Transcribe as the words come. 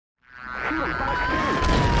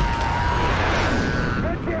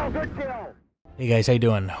Hey guys, how you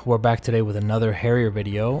doing? We're back today with another Harrier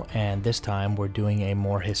video, and this time we're doing a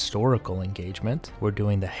more historical engagement. We're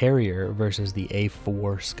doing the Harrier versus the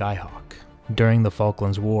A-4 Skyhawk. During the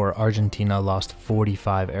Falklands War, Argentina lost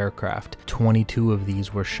 45 aircraft. 22 of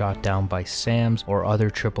these were shot down by SAMs or other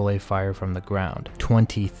AAA fire from the ground.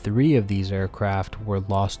 23 of these aircraft were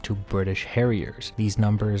lost to British Harriers. These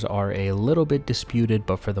numbers are a little bit disputed,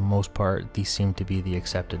 but for the most part, these seem to be the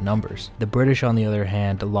accepted numbers. The British, on the other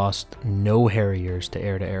hand, lost no Harriers to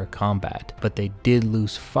air-to-air combat, but they did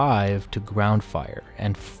lose 5 to ground fire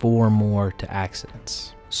and 4 more to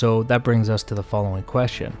accidents. So that brings us to the following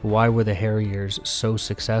question. Why were the Harriers so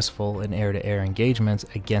successful in air-to-air engagements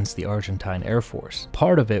against the Argentine Air Force?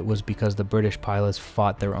 Part of it was because the British pilots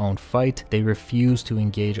fought their own fight. They refused to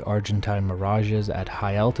engage Argentine Mirages at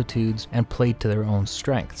high altitudes and played to their own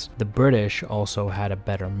strengths. The British also had a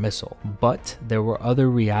better missile, but there were other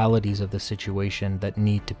realities of the situation that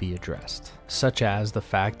need to be addressed, such as the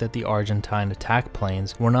fact that the Argentine attack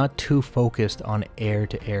planes were not too focused on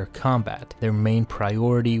air-to-air combat. Their main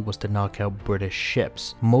priority was to knock out British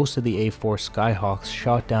ships. Most of the A-4 Skyhawks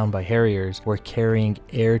shot down by Harriers were carrying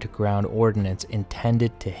air-to-ground ordnance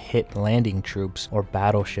intended to hit landing troops or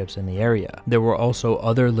battleships in the area. There were also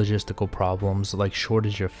other logistical problems like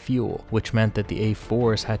shortage of fuel, which meant that the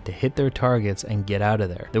A-4s had to hit their targets and get out of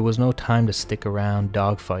there. There was no time to stick around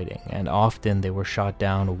dogfighting, and often they were shot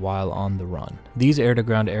down while on the run. These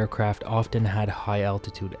air-to-ground aircraft often had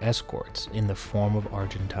high-altitude escorts in the form of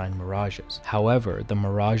Argentine Mirages. However,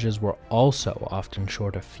 the Mirages were also often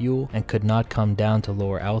short of fuel and could not come down to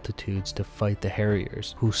lower altitudes to fight the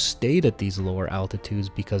Harriers, who stayed at these lower altitudes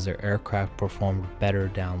because their aircraft performed better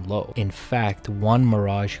down low. In fact, one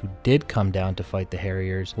Mirage who did come down to fight the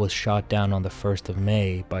Harriers was shot down on the 1st of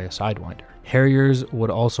May by a Sidewinder. Harriers would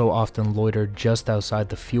also often loiter just outside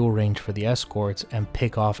the fuel range for the escorts and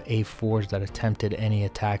pick off A-4s that attempted any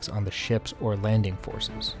attacks on the ships or landing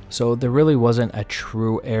forces. So there really wasn't a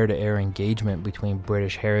true air-to-air engagement between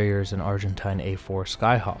British Harriers and Argentine A-4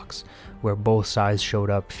 Skyhawks, where both sides showed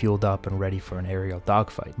up, fueled up, and ready for an aerial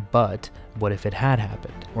dogfight. But what if it had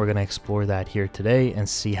happened? We're going to explore that here today and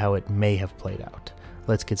see how it may have played out.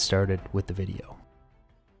 Let's get started with the video.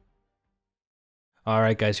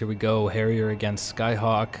 Alright guys, here we go. Harrier against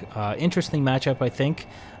Skyhawk. Interesting matchup, I think.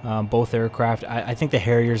 Both aircraft. I think the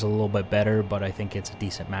Harrier's a little bit better, but I think it's a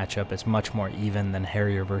decent matchup. It's much more even than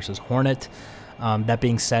Harrier versus Hornet. That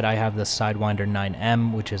being said, I have the Sidewinder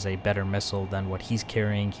 9M, which is a better missile than what he's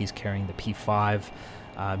carrying. He's carrying the P5.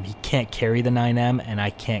 He can't carry the 9M, and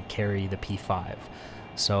I can't carry the P5.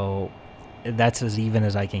 So that's as even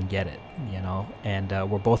as I can get it, you know. And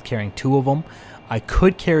we're both carrying 2 of them. I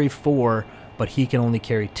could carry 4, but he can only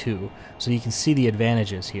carry 2. So you can see the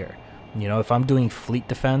advantages here. You know, if I'm doing fleet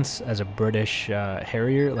defense as a British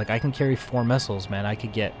Harrier, like I can carry 4 missiles, man. I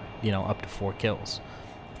could get, you know, up to 4 kills,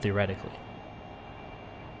 theoretically.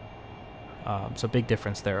 So big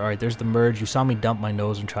difference there. All right, there's the merge. You saw me dump my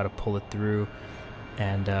nose and try to pull it through.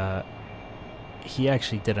 And he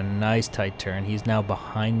actually did a nice tight turn. He's now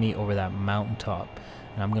behind me over that mountaintop.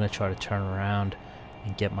 And I'm going to try to turn around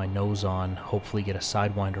and get my nose on, hopefully get a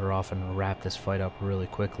Sidewinder off and wrap this fight up really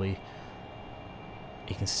quickly.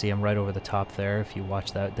 You can see him right over the top there. If you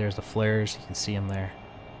watch that, there's the flares. You can see him there.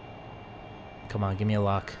 Come on, give me a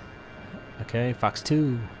lock. Okay, Fox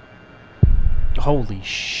 2. Holy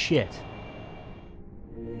shit.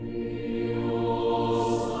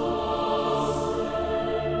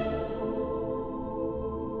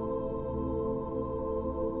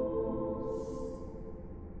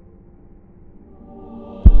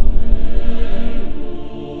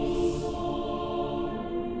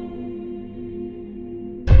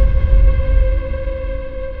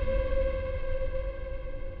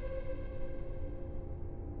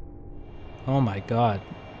 Oh my god.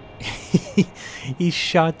 He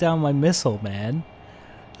shot down my missile, man.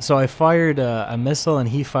 So I fired a missile and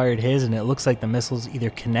he fired his, and it looks like the missiles either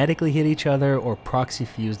kinetically hit each other or proxy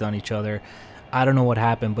fused on each other. I don't know what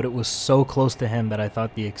happened, but it was so close to him that I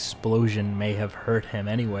thought the explosion may have hurt him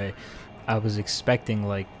anyway. I was expecting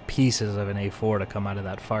like pieces of an A-4 to come out of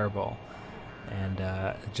that fireball. And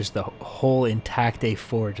just the whole intact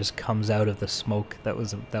A-4 just comes out of the smoke. That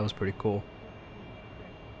was pretty cool.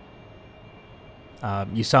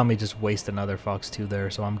 You saw me just waste another Fox 2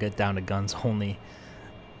 there, so I'm get down to guns only.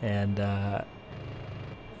 And I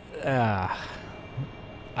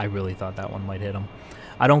really thought that one might hit him.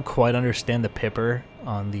 I don't quite understand the pipper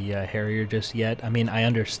on the Harrier just yet. I mean, I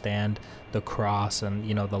understand the cross and,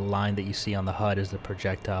 you know, the line that you see on the HUD is the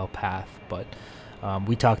projectile path, but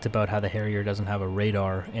we talked about how the Harrier doesn't have a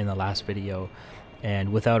radar in the last video,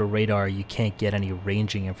 And without a radar, you can't get any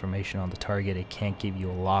ranging information on the target. It can't give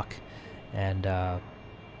you a lock and,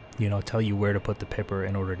 you know, tell you where to put the pipper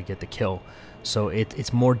in order to get the kill. So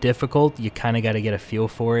it's more difficult. You kind of got to get a feel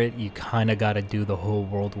for it. You kind of got to do the whole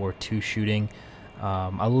World War II shooting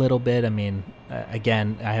a little bit. I mean,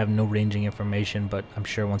 again, I have no ranging information, but I'm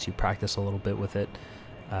sure once you practice a little bit with it,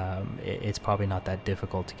 it's probably not that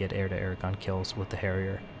difficult to get air-to-air gun kills with the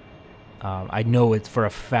Harrier. I know it's for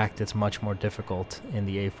a fact it's much more difficult in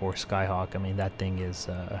the A-4 Skyhawk. I mean, that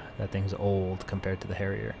thing's old compared to the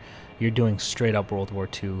Harrier. You're doing straight up World War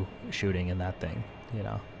II shooting in that thing, you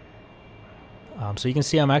know. So you can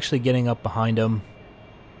see I'm actually getting up behind him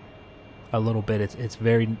a little bit. It's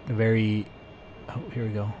very, very. Oh, here we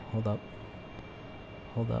go. Hold up.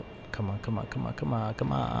 Hold up. Come on, come on, come on, come on,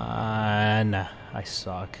 come on. I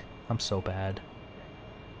suck. I'm so bad.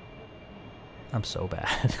 I'm so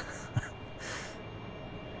bad.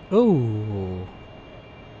 Ooh.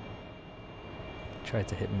 Tried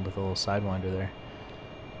to hit him with a little Sidewinder there.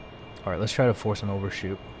 Alright, let's try to force an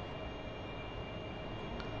overshoot.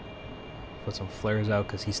 Put some flares out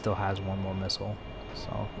because he still has one more missile.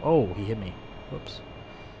 So, oh, he hit me. Whoops.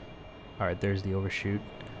 Alright, there's the overshoot.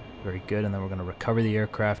 Very good, and then we're going to recover the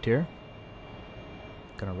aircraft here.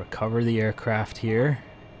 Gonna recover the aircraft here.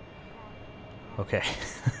 Okay.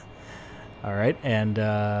 Alright, and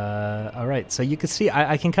alright, so you can see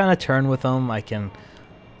I can kind of turn with him. I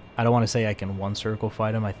don't want to say I can one circle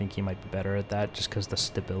fight him. I think he might be better at that just because the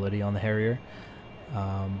stability on the Harrier.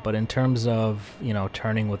 But in terms of, you know,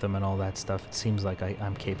 turning with him and all that stuff, it seems like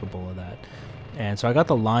I'm capable of that. And so I got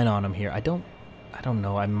the line on him here. I don't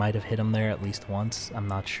know. I might have hit him there at least once. I'm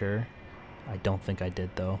not sure. I don't think I did,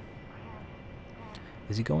 though.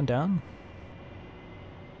 Is he going down?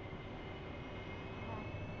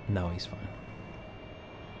 No, he's fine.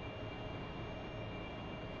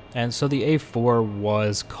 And so the A-4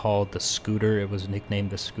 was called the Scooter. It was nicknamed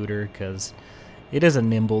the Scooter because it is a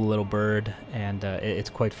nimble little bird, and it's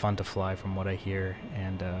quite fun to fly from what I hear.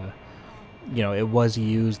 And, you know, it was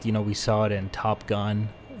used, you know, we saw it in Top Gun,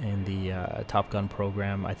 in the Top Gun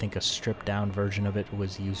program. I think a stripped-down version of it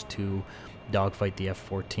was used to dogfight the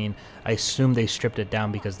F-14. I assume they stripped it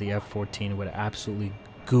down because the F-14 would absolutely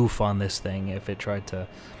goof on this thing if it tried to,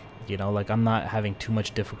 you know, like, I'm not having too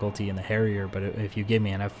much difficulty in the Harrier, but if you give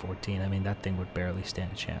me an F-14, I mean, that thing would barely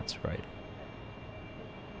stand a chance, right?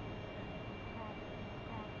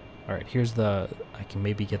 Alright, here's I can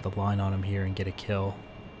maybe get the line on him here and get a kill.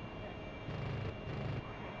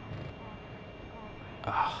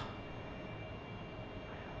 Ah.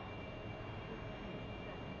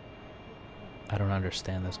 I don't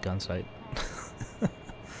understand this gun sight.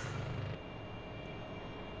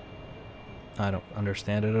 I don't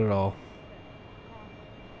understand it at all.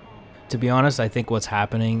 To be honest, I think what's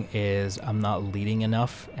happening is I'm not leading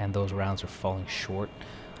enough and those rounds are falling short.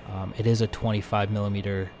 It is a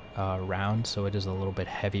 25mm round, so it is a little bit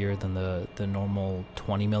heavier than the normal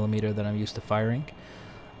 20mm that I'm used to firing.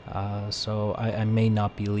 So I may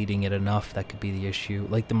not be leading it enough. That could be the issue.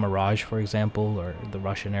 Like the Mirage, for example, or the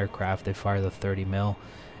Russian aircraft, they fire the 30mm,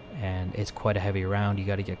 and it's quite a heavy round. You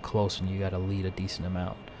got to get close and you got to lead a decent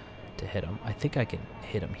amount to hit him. I think I can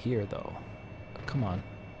hit him here though. Come on.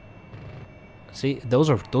 See, those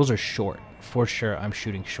are short for sure. I'm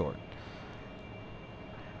shooting short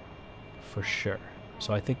for sure.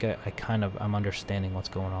 So I think I'm understanding what's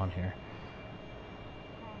going on here.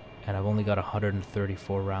 And I've only got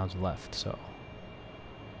 134 rounds left, so.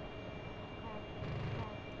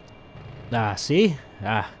 Ah, see?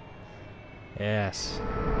 Ah. Yes.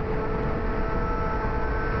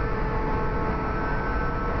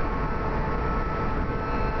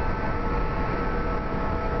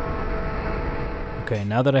 Okay,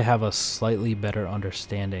 now that I have a slightly better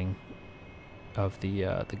understanding of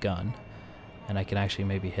the gun, and I can actually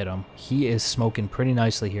maybe hit him. He is smoking pretty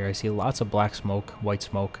nicely here. I see lots of black smoke, white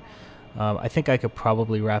smoke. I think I could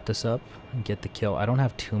probably wrap this up and get the kill. I don't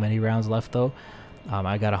have too many rounds left though.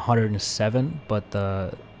 I got 107, but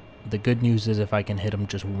the good news is if I can hit him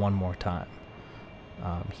just one more time,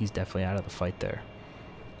 he's definitely out of the fight there.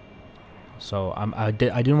 So I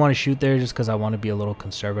didn't want to shoot there just because I want to be a little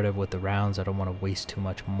conservative with the rounds. I don't want to waste too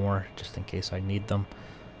much more just in case I need them.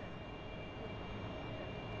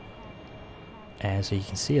 And so you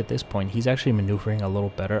can see at this point, he's actually maneuvering a little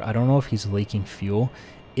better. I don't know if he's leaking fuel.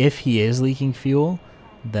 If he is leaking fuel,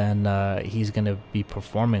 then he's going to be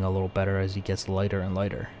performing a little better as he gets lighter and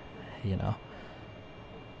lighter, you know.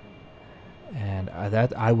 And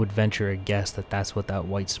that I would venture a guess that that's what that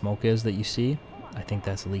white smoke is that you see. I think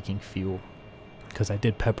that's leaking fuel, because I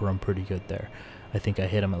did pepper him pretty good there. I think I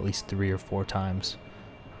hit him at least 3 or 4 times.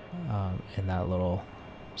 in that little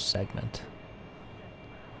segment.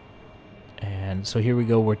 And so here we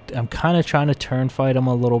go. I'm kind of trying to turn fight him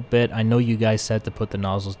a little bit. I know you guys said to put the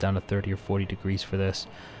nozzles down to 30 or 40 degrees for this,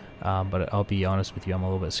 but I'll be honest with you, I'm a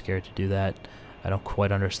little bit scared to do that. I don't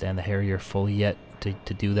quite understand the Harrier fully yet to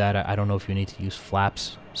do that. I don't know if you need to use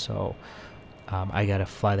flaps, so I gotta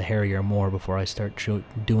fly the Harrier more before I start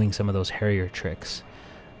doing some of those Harrier tricks.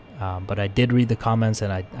 But I did read the comments,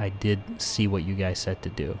 and I did see what you guys said to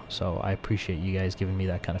do, so I appreciate you guys giving me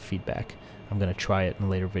that kind of feedback. I'm gonna try it in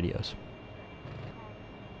later videos.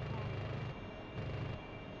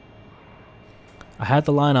 I had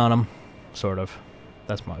the line on him, sort of.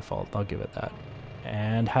 That's my fault, I'll give it that.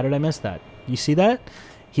 And how did I miss that? You see that?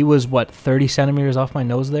 He was, what, 30 centimeters off my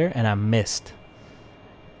nose there, and I missed.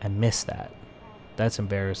 I missed that. That's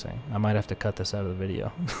embarrassing. I might have to cut this out of the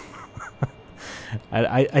video.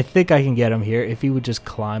 I think I can get him here if he would just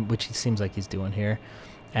climb, which he seems like he's doing here.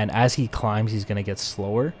 And as he climbs, he's going to get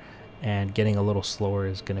slower, and getting a little slower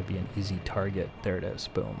is going to be an easy target. There it is.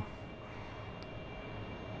 Boom.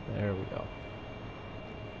 There we go.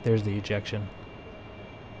 There's the ejection.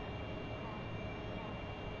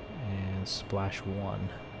 And splash one.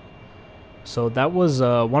 So that was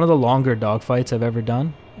one of the longer dogfights I've ever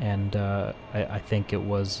done, and I think it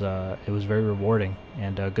was very rewarding,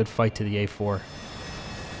 and a good fight to the A-4.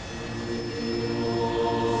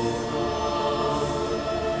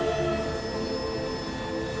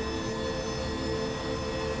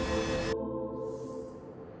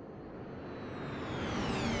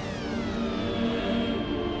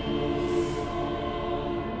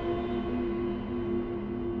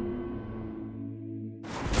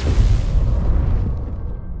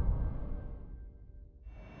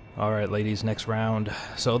 Alright ladies, next round.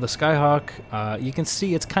 So the Skyhawk, you can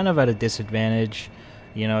see it's kind of at a disadvantage.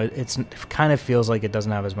 You know, it kind of feels like it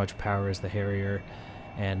doesn't have as much power as the Harrier.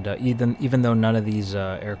 And even though none of these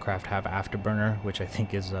aircraft have afterburner, which I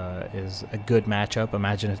think is a good matchup.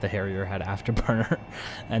 Imagine if the Harrier had afterburner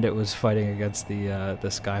and it was fighting against the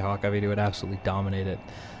Skyhawk. I mean, it would absolutely dominate it.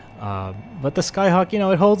 But the Skyhawk, you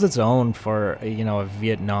know, it holds its own for, you know, a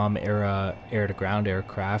Vietnam era air-to-ground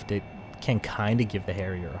aircraft. It can kind of give the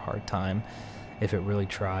Harrier a hard time if it really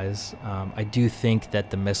tries. I do think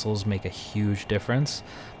that the missiles make a huge difference.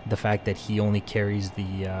 The fact that he only carries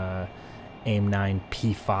the AIM-9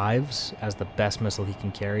 P5s as the best missile he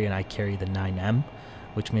can carry, and I carry the 9M,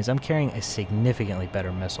 which means I'm carrying a significantly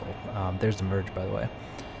better missile. There's the merge, by the way.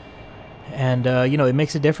 And, you know, it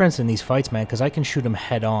makes a difference in these fights, man, because I can shoot him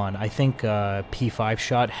head-on. I think P5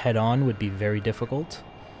 shot head-on would be very difficult.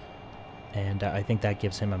 And I think that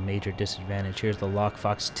gives him a major disadvantage. Here's the Lock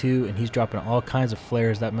Fox 2, and he's dropping all kinds of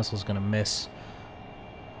flares. That missile's going to miss.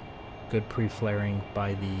 Good pre-flaring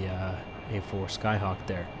by the A-4 Skyhawk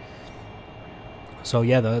there. So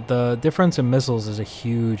yeah, the difference in missiles is a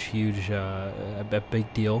huge, a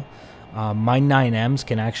big deal. My 9Ms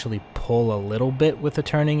can actually pull a little bit with a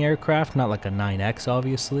turning aircraft, not like a 9X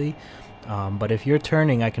obviously. But if you're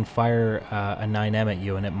turning, I can fire a 9M at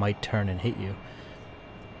you and it might turn and hit you.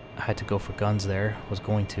 I had to go for guns there, was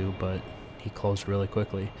going to, but he closed really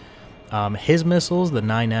quickly. His missiles, the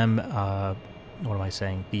 9M, what am I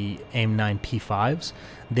saying? The AIM-9 P5s,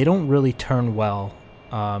 they don't really turn well.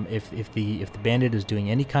 If the Bandit is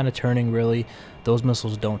doing any kind of turning, really, those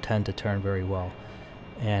missiles don't tend to turn very well,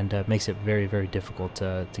 and makes it very, very difficult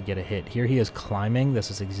to get a hit. Here he is climbing.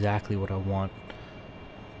 This is exactly what I want.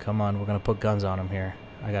 Come on, we're gonna put guns on him here.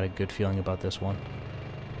 I got a good feeling about this one.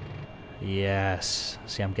 Yes.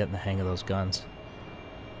 See, I'm getting the hang of those guns.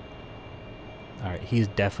 Alright, he's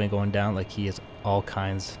definitely going down. Like, he is all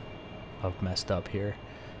kinds of messed up here.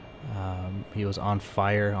 He was on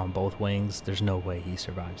fire on both wings. There's no way he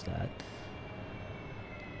survives that.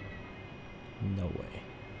 No way.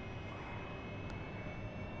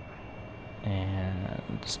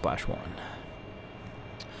 And splash one.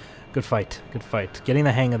 Good fight. Good fight. Getting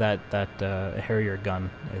the hang of that Harrier gun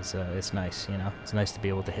is it's nice. You know, it's nice to be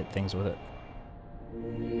able to hit things with it.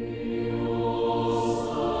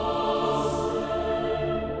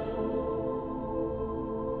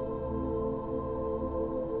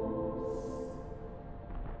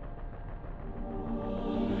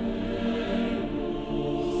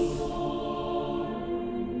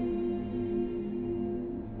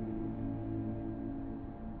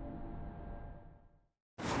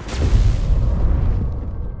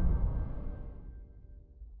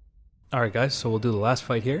 Alright guys, so we'll do the last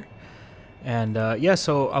fight here. And yeah,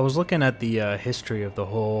 so I was looking at the history of the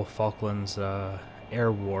whole Falklands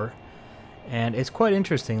air war, and it's quite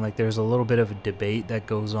interesting. Like, there's a little bit of a debate that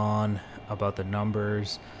goes on about the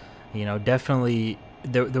numbers. You know, definitely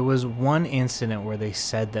There was one incident where they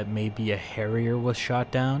said that maybe a Harrier was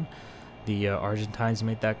shot down. The Argentines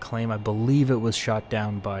made that claim. I believe it was shot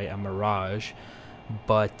down by a Mirage,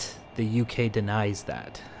 but the UK denies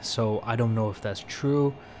that. So I don't know if that's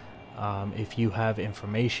true. If you have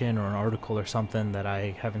information or an article or something that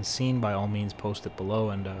I haven't seen, by all means post it below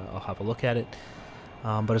and I'll have a look at it.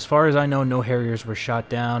 But as far as I know, no Harriers were shot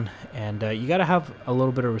down, and you gotta have a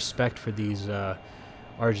little bit of respect for these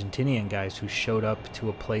Argentinian guys who showed up to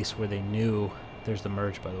a place where they knew, there's the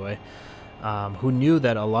Mirage by the way, who knew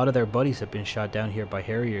that a lot of their buddies had been shot down here by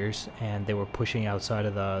Harriers, and they were pushing outside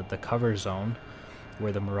of the cover zone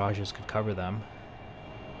where the Mirages could cover them.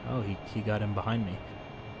 Oh, he got in behind me.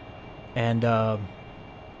 And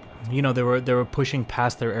you know, they were pushing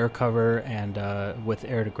past their air cover and with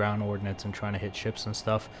air-to-ground ordnance and trying to hit ships and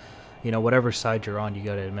stuff. You know, whatever side you're on, you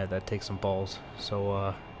gotta admit that takes some balls.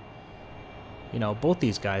 So you know, both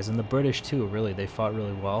these guys, and the British too, really, they fought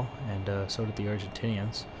really well, and so did the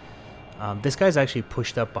Argentinians. This guy's actually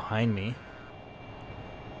pushed up behind me,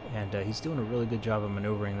 and he's doing a really good job of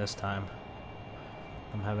maneuvering this time.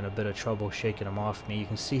 I'm having a bit of trouble shaking him off me. You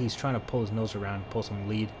can see he's trying to pull his nose around, pull some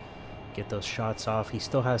lead, get those shots off. He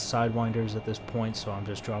still has sidewinders at this point, so I'm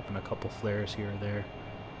just dropping a couple flares here or there.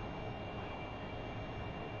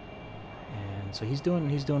 And so he's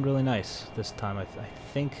doing really nice this time. I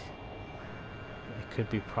think it could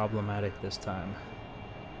be problematic this time.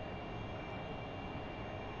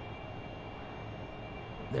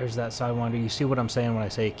 There's that sidewinder. You see what I'm saying when I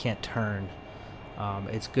say it can't turn.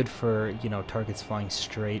 It's good for, you know, targets flying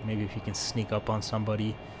straight. Maybe if you can sneak up on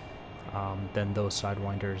somebody, then those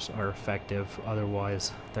sidewinders are effective.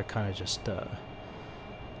 Otherwise, they're kind of just,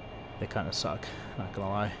 they kind of suck, not gonna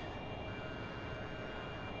lie.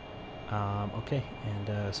 Okay,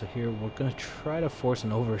 and so here we're gonna try to force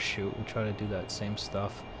an overshoot. We'll try to do that same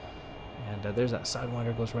stuff. And there's that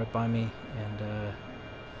sidewinder, goes right by me, and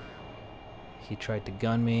he tried to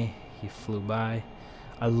gun me. He flew by.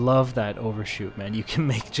 I love that overshoot, man. You can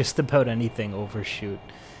make just about anything overshoot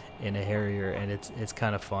in a Harrier, and it's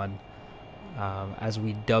kind of fun. As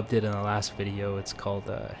we dubbed it in the last video, it's called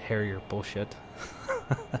Harrier bullshit.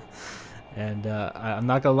 And I'm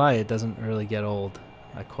not gonna lie, it doesn't really get old.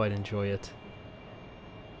 I quite enjoy it.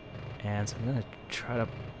 And so I'm gonna try to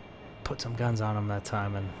put some guns on him that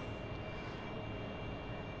time, and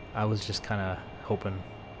I was just kind of hoping.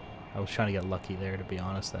 I was trying to get lucky there, to be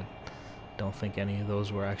honest. I don't think any of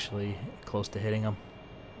those were actually close to hitting him.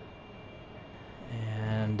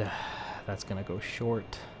 And that's gonna go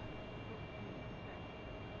short.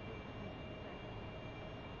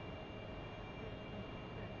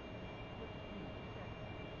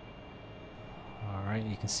 Alright,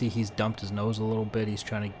 you can see he's dumped his nose a little bit. He's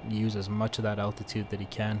trying to use as much of that altitude that he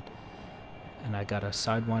can. And I got a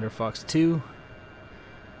Sidewinder Fox 2.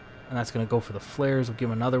 And that's going to go for the flares. We'll give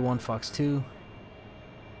him another one, Fox 2.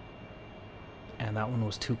 And that one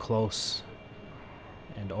was too close.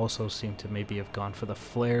 And also seemed to maybe have gone for the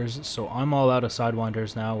flares. So I'm all out of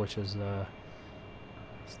Sidewinders now, which is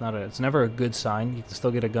it's never a good sign. You can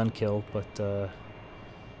still get a gun kill, but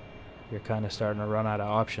you're kind of starting to run out of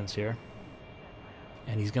options here.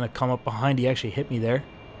 And he's going to come up behind. He actually hit me there.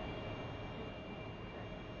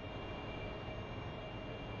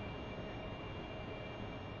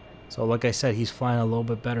 So like I said, he's flying a little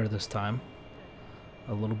bit better this time.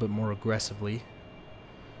 A little bit more aggressively.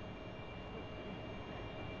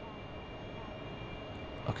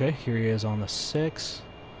 Okay, here he is on the 6.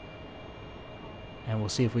 And we'll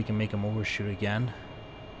see if we can make him overshoot again.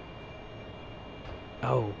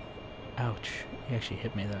 Oh, ouch. He actually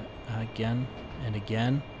hit me that again and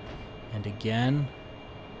again and again.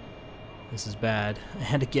 This is bad.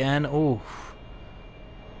 And again. Oh.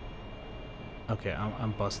 Okay,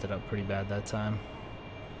 I'm busted up pretty bad that time.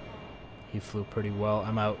 He flew pretty well.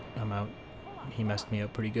 I'm out. I'm out. He messed me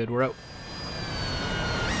up pretty good. We're out.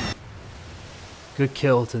 Good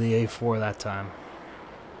kill to the A-4 that time.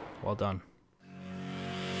 Well done.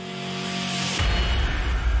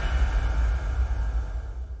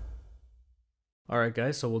 Alright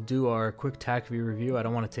guys, so we'll do our quick Tacview review. I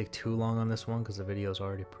don't want to take too long on this one because the video is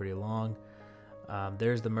already pretty long.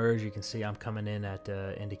 There's the Mirage. You can see I'm coming in at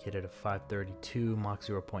indicated of 532, Mach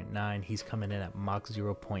 0.9. He's coming in at Mach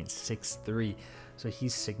 0.63. So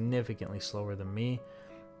he's significantly slower than me.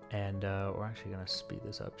 And we're actually going to speed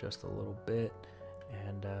this up just a little bit.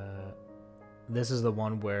 And this is the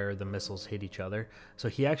one where the missiles hit each other. So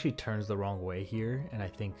he actually turns the wrong way here. And I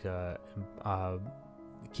think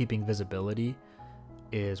keeping visibility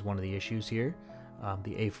is one of the issues here.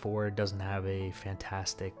 The A-4 doesn't have a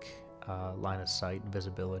fantastic line of sight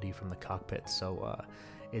visibility from the cockpit, so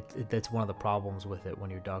That's one of the problems with it when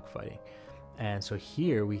you're dogfighting. And so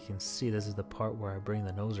here we can see, this is the part where I bring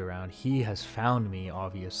the nose around. He has found me,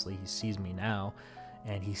 obviously. He sees me now,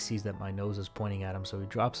 and he sees that my nose is pointing at him, so he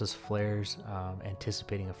drops his flares,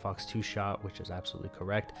 anticipating a Fox 2 shot, which is absolutely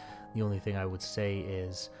correct. The only thing I would say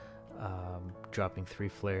is dropping 3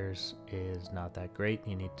 flares is not that great.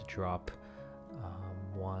 You need to drop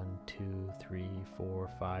 1, 2, 3, 4,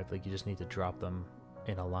 5. Like, you just need to drop them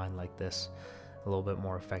in a line like this. A little bit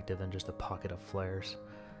more effective than just a pocket of flares.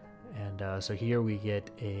 And so here we get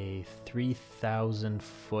a 3,000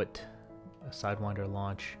 foot Sidewinder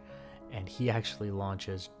launch, and he actually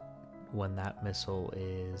launches when that missile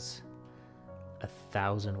is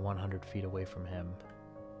 1,100 feet away from him.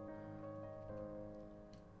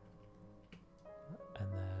 And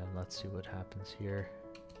then let's see what happens here.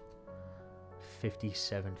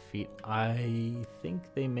 57 feet. I think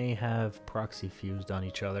they may have proxy fused on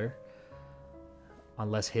each other.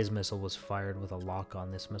 Unless his missile was fired with a lock on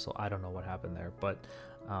this missile. I don't know what happened there, but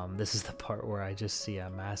this is the part where I just see a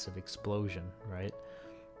massive explosion, right?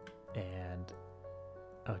 And,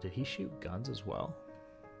 oh, did he shoot guns as well?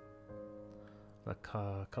 A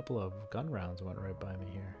couple of gun rounds went right by me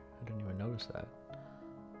here. I didn't even notice that.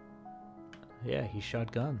 Yeah, he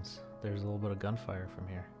shot guns. There's a little bit of gunfire from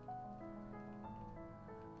here.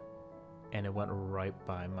 And it went right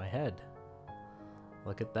by my head.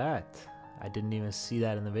 Look at that. I didn't even see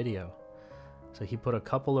that in the video. So he put a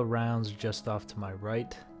couple of rounds just off to my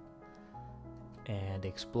right, and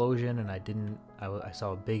explosion, and I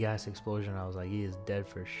saw a big ass explosion. I was like, he is dead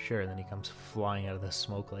for sure. And then he comes flying out of the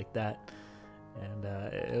smoke like that, and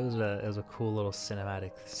it was a cool little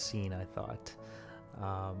cinematic scene, I thought.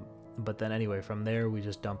 But then anyway, from there we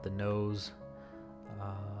just dumped the nose.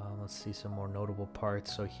 Let's see some more notable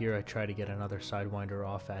parts. So here I try to get another Sidewinder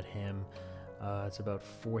off at him. It's about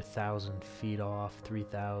 4,000 feet off,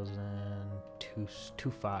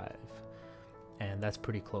 3,225, and that's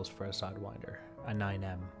pretty close for a Sidewinder, a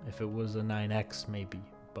 9M. If it was a 9X, maybe,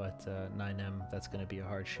 but 9M, that's going to be a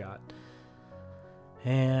hard shot.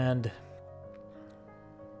 And,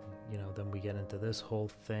 you know, then we get into this whole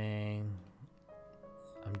thing.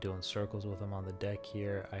 I'm doing circles with him on the deck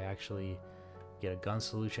here. I actually get a gun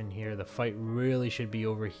solution here. The fight really should be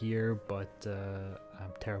over here, but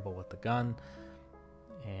I'm terrible with the gun,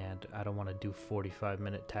 and I don't want to do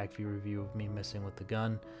 45-minute Tacview review of me missing with the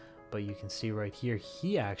gun. But you can see right here,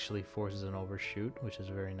 he actually forces an overshoot, which is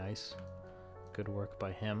very nice. Good work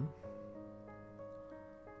by him.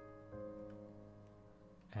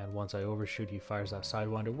 And once I overshoot, he fires that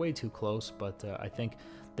Sidewinder way too close, but I think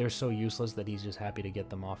they're so useless that he's just happy to get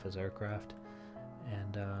them off his aircraft.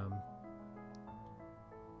 And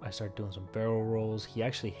I start doing some barrel rolls. He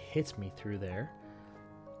actually hits me through there,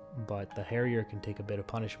 but the Harrier can take a bit of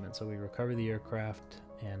punishment. So we recover the aircraft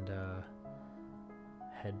and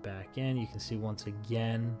head back in. You can see once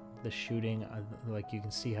again the shooting, like you can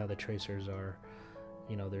see how the tracers are,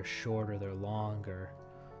 you know, they're short or they're long, or,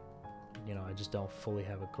 you know, I just don't fully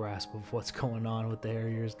have a grasp of what's going on with the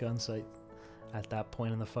Harrier's gun sight at that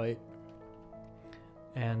point in the fight.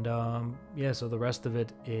 And yeah, so the rest of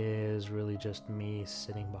it is really just me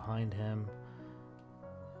sitting behind him.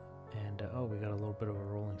 And oh, we got a little bit of a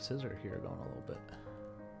rolling scissor here going a little bit.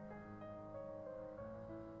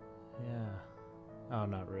 Yeah. Oh,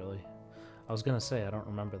 not really. I was gonna say I don't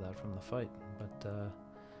remember that from the fight, but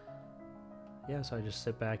yeah, so I just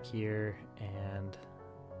sit back here and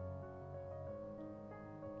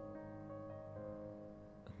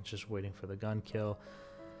just waiting for the gun kill.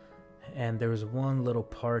 And there was one little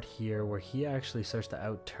part here where he actually starts to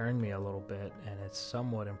outturn me a little bit, and it's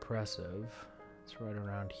somewhat impressive. It's right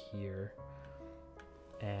around here,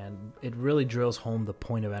 and it really drills home the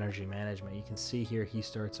point of energy management. You can see here he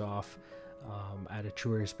starts off at a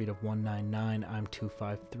true airspeed of 199. I'm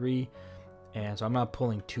 253, and so I'm not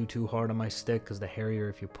pulling too hard on my stick, because the Harrier,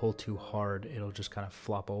 if you pull too hard, it'll just kind of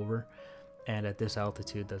flop over, and at this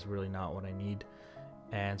altitude that's really not what I need.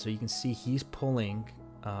 And so you can see he's pulling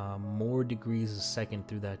more degrees a second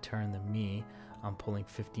through that turn than me. I'm pulling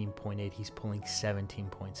 15.8, he's pulling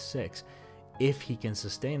 17.6. If he can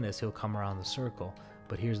sustain this, he'll come around the circle.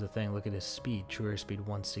 But here's the thing, look at his speed, true airspeed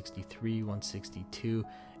 163, 162,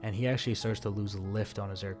 and he actually starts to lose lift on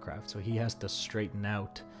his aircraft. So he has to straighten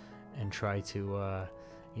out and try to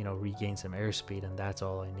you know, regain some airspeed, and that's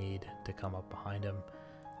all I need to come up behind him.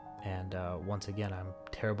 And once again, I'm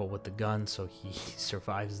terrible with the gun, so he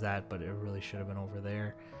survives that, but it really should have been over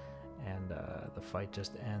there. And the fight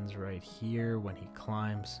just ends right here when he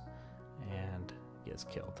climbs and gets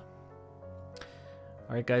killed.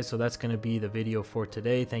 Alright guys, so that's going to be the video for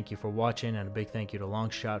today. Thank you for watching, and a big thank you to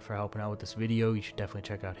Longshot for helping out with this video. You should definitely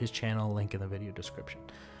check out his channel, link in the video description.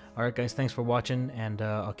 Alright guys, thanks for watching, and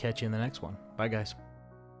I'll catch you in the next one. Bye guys.